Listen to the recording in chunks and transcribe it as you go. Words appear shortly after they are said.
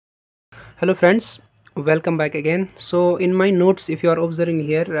Hello friends, welcome back again. So in my notes, if you are observing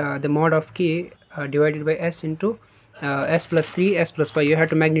here, the mod of k divided by s into s plus 3 s plus 5, you have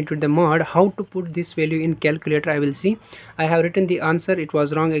to magnitude the mod. How to put this value in calculator, I will see. I have written the answer, it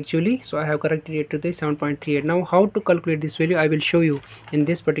was wrong actually, so I have corrected it to the 7.38. Now how to calculate this value I will show you in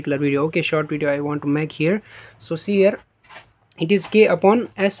this particular video. Okay, short video I want to make here. So see here, it is k upon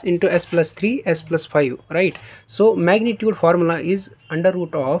s into s plus 3 s plus 5, right? So magnitude formula is under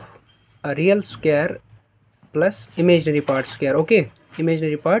root of a real square plus imaginary part square. Okay,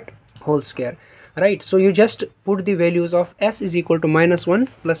 imaginary part whole square, right? So you just put the values of s is equal to -1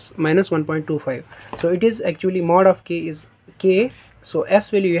 plus -1.25. so it is actually mod of k is k, so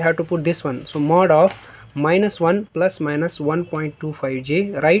s value you have to put this one, so mod of -1 plus -1.25 j,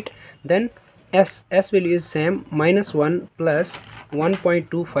 right? Then s value is same, -1 plus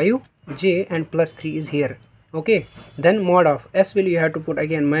 1.25 j and plus 3 is here. Okay, then mod of s value you have to put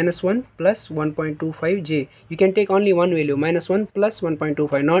again -1 plus 1.25 j. You can take only one value, -1 plus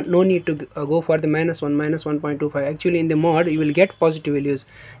 1.25, no need to go for the -1 minus 1.25. actually in the mod you will get positive values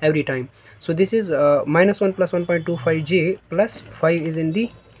every time. So this is -1 plus 1.25 j plus 5 is in the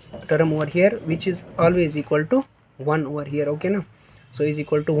term over here, which is always equal to 1 over here. Okay, now so is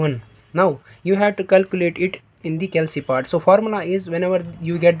equal to 1. Now you have to calculate it in the calci part. So formula is, whenever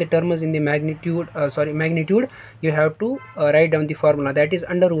you get the terms in the magnitude, you have to write down the formula, that is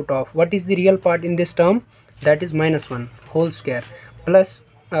under root of what is the real part in this term, that is -1 whole square plus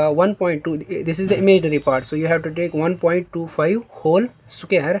 1.2, this is the imaginary part, so you have to take 1.25 whole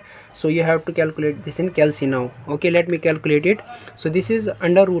square. So you have to calculate this in calci now. Okay, let me calculate it. So this is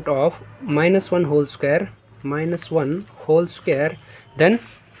under root of -1 whole square, -1 whole square, then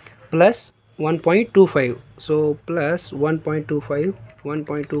plus 1.25, so plus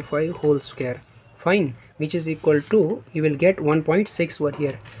 1.25 whole square, fine, which is equal to, you will get 1.6 over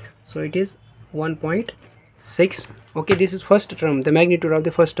here. So it is 1.6. okay, this is first term, the magnitude of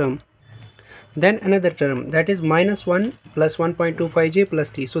the first term. Then another term, that is -1 plus 1.25 j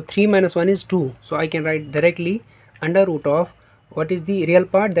plus 3. So 3 minus 1 is 2, so I can write directly under root of what is the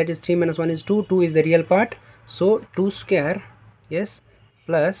real part, that is 3 minus 1 is 2, 2 is the real part, so 2 square, yes,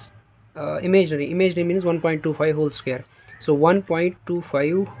 plus imaginary means 1.25 whole square. So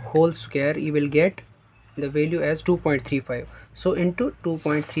 1.25 whole square, you will get the value as 2.35. so into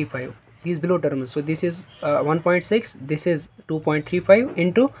 2.35, these below terms, so this is 1.6, this is 2.35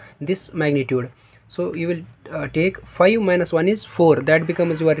 into this magnitude. So you will take 5 minus 1 is 4, that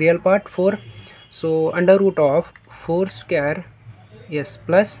becomes your real part 4. So under root of 4 square, yes,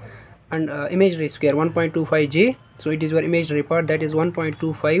 plus and imaginary square 1.25 j, so it is your imaginary part, that is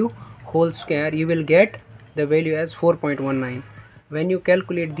 1.25 whole square, you will get the value as 4.19. when you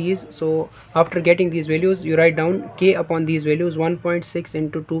calculate these, so after getting these values, you write down k upon these values, 1.6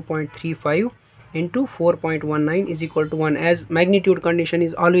 into 2.35 into 4.19 is equal to 1, as magnitude condition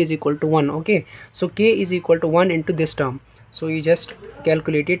is always equal to 1. Okay, so k is equal to 1 into this term, so you just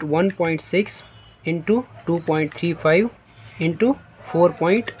calculate it, 1.6 into 2.35 into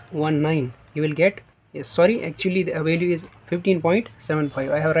 4.19, you will get, yes, sorry, actually the value is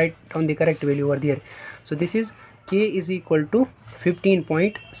 15.75. I have write down the correct value over there. So this is k is equal to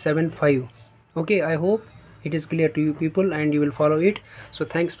 15.75. okay, I hope it is clear to you people and you will follow it. So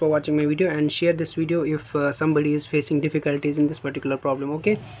thanks for watching my video and share this video if somebody is facing difficulties in this particular problem.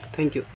 Okay, thank you.